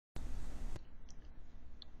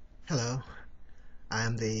Hello, I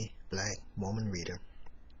am the Black Mormon Reader.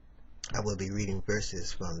 I will be reading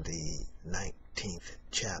verses from the 19th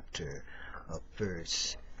chapter of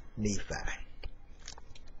 1st Nephi.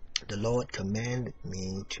 The Lord commanded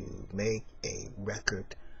me to make a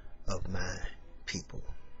record of my people.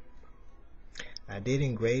 I did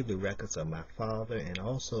engrave the records of my father and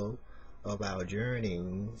also of our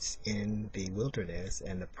journeyings in the wilderness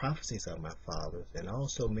and the prophecies of my fathers, and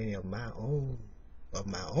also many of my own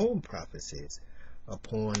prophecies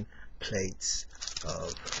upon plates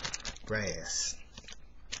of brass.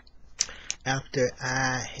 After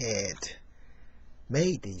I had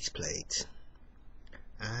made these plates,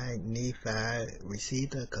 I, Nephi,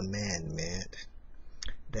 received a commandment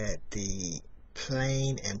that the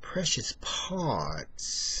plain and precious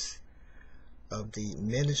parts of the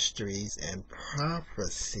ministries and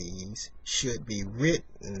prophecies should be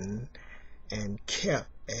written and kept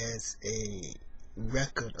as a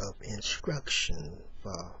record of instruction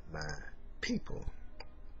for my people.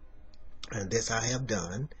 And this I have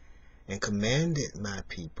done, and commanded my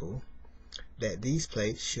people that these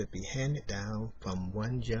plates should be handed down from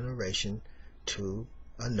one generation to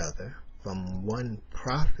another, from one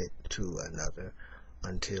prophet to another,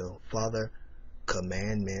 until further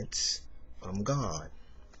commandments from God.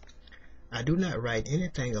 I do not write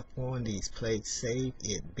anything upon these plates save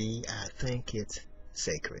it be I think it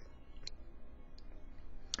sacred.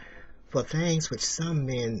 For things which some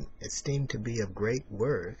men esteem to be of great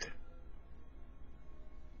worth,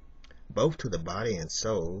 both to the body and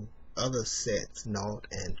soul, others set naught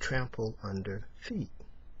and trample under feet.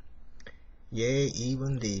 Yea,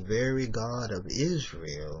 even the very God of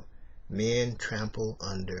Israel, men trample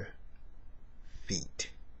under feet.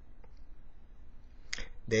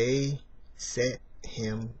 They set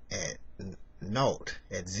him at naught,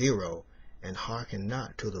 at zero, and hearken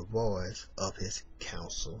not to the voice of his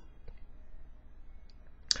counsel.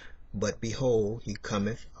 But behold, he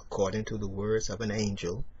cometh according to the words of an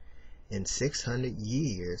angel in 600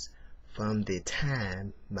 years from the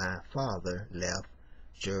time my father left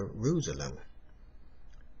Jerusalem.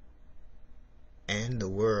 And the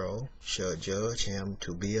world shall judge him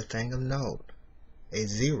to be a thing of naught, a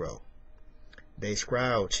zero. They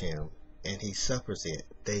scourge him, and he suffers it.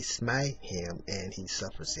 They smite him, and he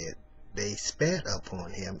suffers it. They spat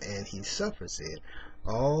upon him, and he suffers it.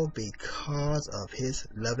 All because of his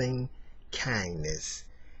loving kindness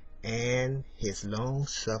and his long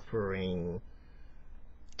suffering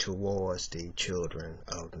towards the children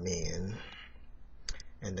of men.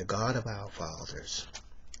 And the God of our fathers,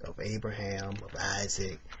 of Abraham, of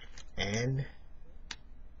Isaac, and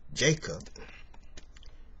Jacob,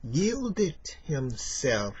 yielded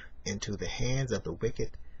himself into the hands of the wicked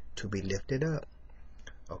to be lifted up,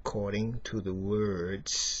 according to the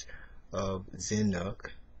words of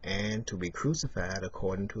Zenoch, and to be crucified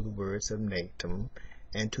according to the words of Nathan,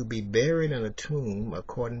 and to be buried in a tomb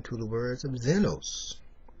according to the words of Zenos.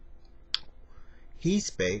 He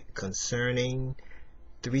spake concerning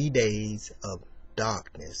 3 days of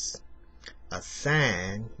darkness, a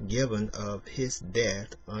sign given of his death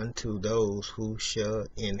unto those who shall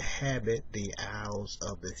inhabit the isles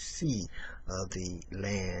of the sea of the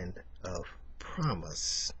land of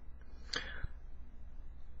promise.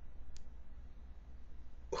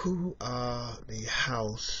 Who are the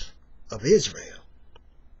house of Israel?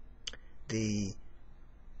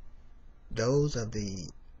 Those of the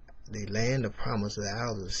land of promise, the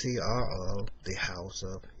isles of the sea, are of the house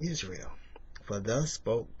of Israel. For thus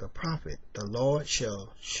spoke the prophet, the Lord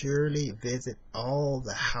shall surely visit all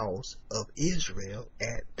the house of Israel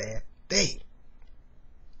at that day.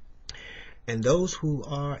 And those who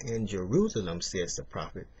are in Jerusalem, says the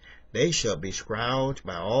prophet, they shall be scourged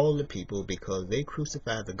by all the people, because they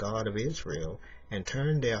crucified the God of Israel, and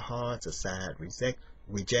turned their hearts aside,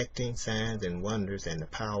 rejecting signs and wonders, and the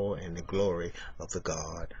power and the glory of the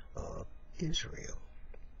God of Israel.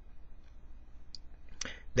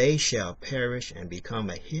 They shall perish and become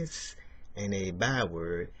a hiss and a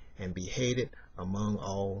byword, and be hated among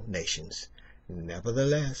all nations.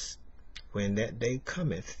 Nevertheless, when that day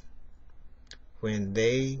cometh, when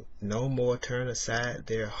they no more turn aside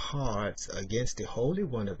their hearts against the Holy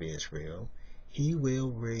One of Israel, he will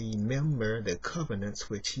remember the covenants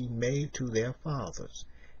which he made to their fathers.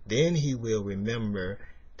 Then he will remember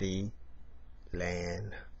the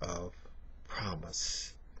land of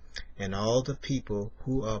promise, and all the people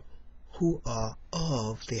who are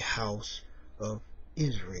of the house of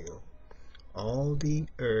Israel. All the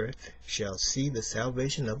earth shall see the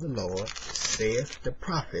salvation of the Lord, saith the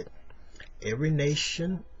prophet. Every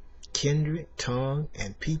nation, kindred, tongue,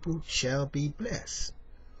 and people shall be blessed.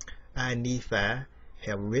 I, Nephi,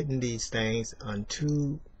 have written these things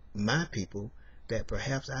unto my people, that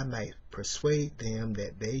perhaps I might persuade them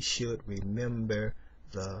that they should remember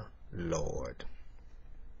the Lord.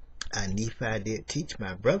 I, Nephi, did teach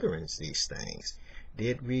my brethren these things,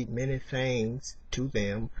 did read many things to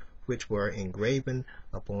them which were engraven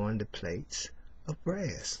upon the plates of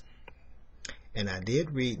brass. And I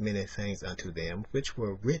did read many things unto them which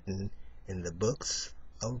were written in the books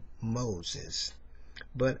of Moses,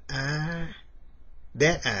 but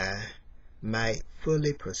that I might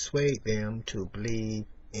fully persuade them to believe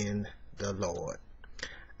in the Lord.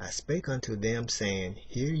 I spake unto them, saying,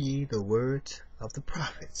 Hear ye the words of the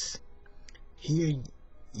prophets. Hear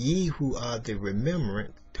ye who are the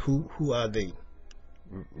who are the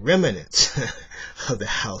remnants of the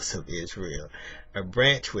house of Israel, a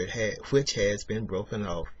branch which has been broken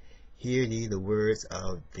off. Hear ye the words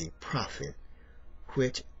of the prophet,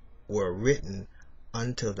 which were written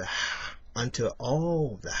unto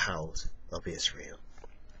all the house of Israel.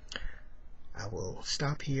 I will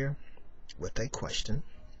stop here with a question.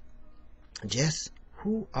 Just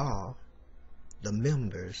who are the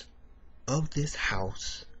members of this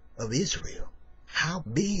house of Israel? How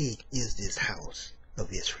big is this house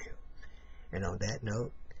of Israel? And on that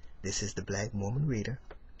note, this is the Black Mormon Reader.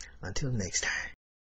 Until next time.